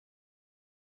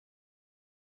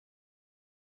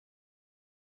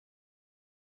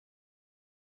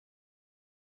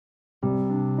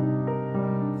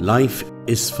Life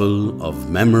is full of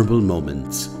memorable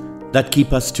moments that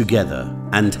keep us together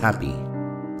and happy.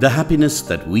 The happiness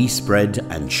that we spread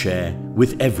and share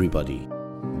with everybody.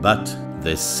 But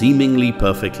this seemingly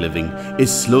perfect living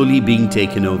is slowly being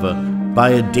taken over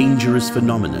by a dangerous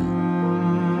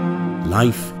phenomenon.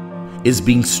 Life is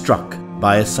being struck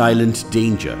by a silent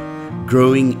danger,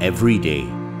 growing every day,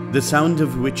 the sound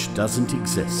of which doesn't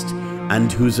exist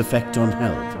and whose effect on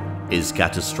health is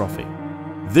catastrophic.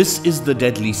 This is the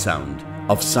deadly sound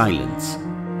of silence.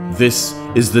 This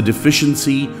is the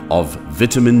deficiency of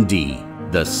vitamin D,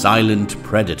 the silent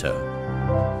predator.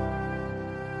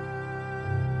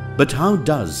 But how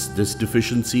does this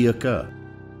deficiency occur?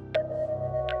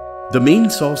 The main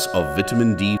source of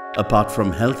vitamin D, apart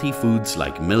from healthy foods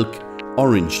like milk,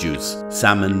 orange juice,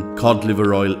 salmon, cod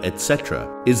liver oil, etc.,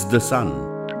 is the sun.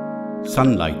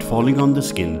 Sunlight falling on the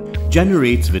skin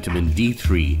generates vitamin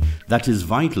D3 that is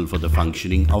vital for the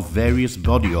functioning of various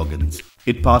body organs.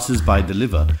 It passes by the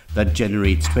liver that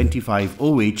generates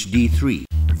 25-OH-D3,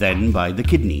 then by the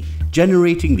kidney,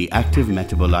 generating the active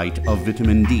metabolite of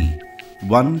vitamin D,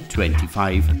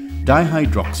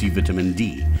 1,25-dihydroxyvitamin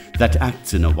D, that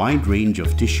acts in a wide range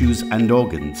of tissues and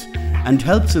organs and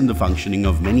helps in the functioning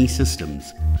of many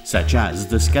systems, such as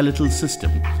the skeletal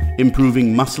system,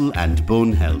 improving muscle and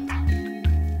bone health,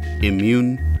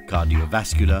 immune,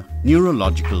 cardiovascular,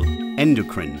 neurological,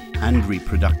 endocrine, and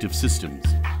reproductive systems.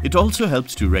 It also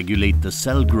helps to regulate the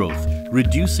cell growth,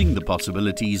 reducing the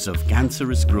possibilities of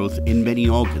cancerous growth in many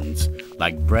organs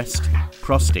like breast,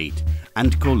 prostate,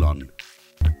 and colon.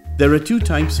 There are two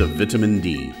types of vitamin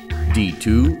D,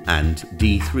 D2 and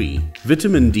D3.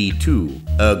 Vitamin D2,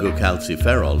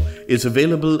 ergocalciferol, is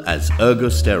available as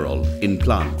ergosterol in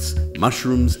plants,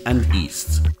 mushrooms, and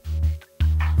yeasts.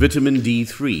 Vitamin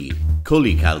D3,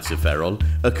 cholecalciferol,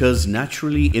 occurs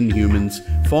naturally in humans,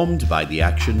 formed by the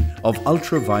action of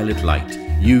ultraviolet light,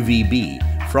 UVB,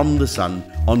 from the sun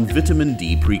on vitamin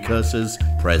D precursors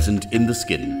present in the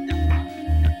skin.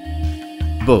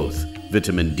 Both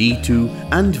vitamin D2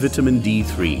 and vitamin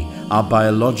D3 are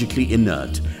biologically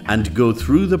inert and go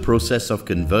through the process of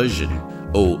conversion,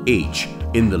 OH,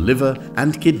 in the liver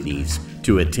and kidneys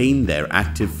to attain their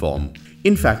active form.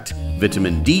 In fact,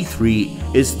 vitamin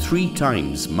D3 is 3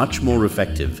 times much more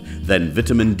effective than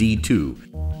vitamin D2.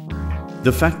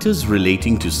 The factors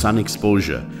relating to sun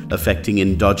exposure affecting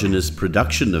endogenous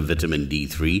production of vitamin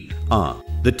D3 are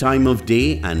the time of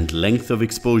day and length of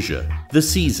exposure, the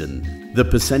season, the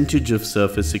percentage of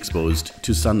surface exposed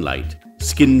to sunlight,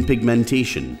 skin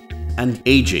pigmentation, and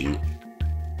aging.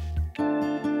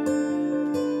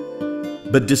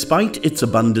 But despite its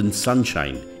abundant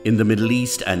sunshine in the Middle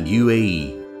East and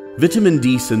UAE, vitamin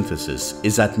D synthesis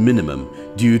is at minimum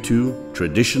due to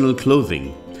traditional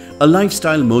clothing, a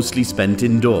lifestyle mostly spent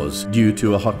indoors due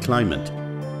to a hot climate,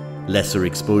 lesser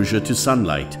exposure to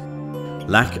sunlight,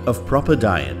 lack of proper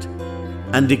diet,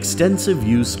 and extensive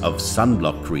use of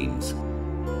sunblock creams.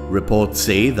 Reports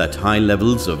say that high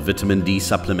levels of vitamin D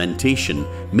supplementation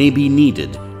may be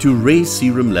needed to raise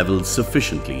serum levels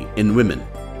sufficiently in women.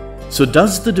 So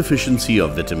does the deficiency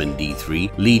of vitamin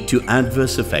D3 lead to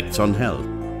adverse effects on health?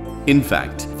 In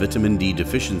fact, vitamin D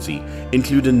deficiency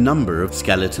include a number of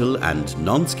skeletal and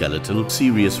non-skeletal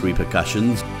serious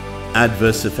repercussions,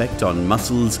 adverse effect on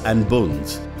muscles and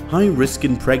bones, high risk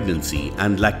in pregnancy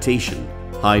and lactation,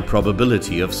 high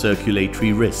probability of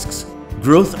circulatory risks,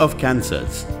 growth of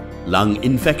cancers, lung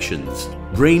infections,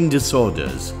 brain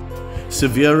disorders,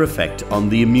 severe effect on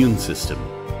the immune system.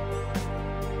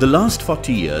 The last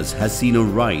 40 years has seen a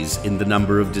rise in the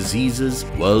number of diseases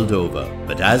world over.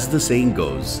 But as the saying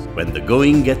goes, when the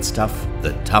going gets tough,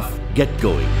 the tough get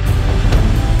going.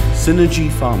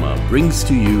 Synergy Pharma brings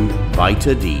to you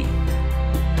VITA-D.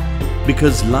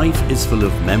 Because life is full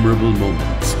of memorable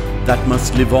moments that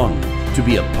must live on to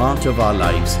be a part of our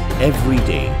lives every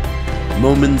day.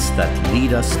 Moments that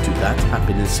lead us to that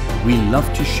happiness we love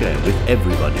to share with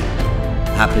everybody.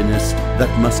 Happiness that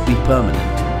must be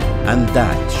permanent and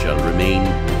that shall remain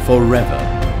forever.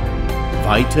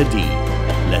 VITA-D.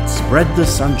 Let's spread the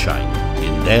sunshine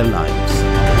in their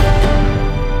lives.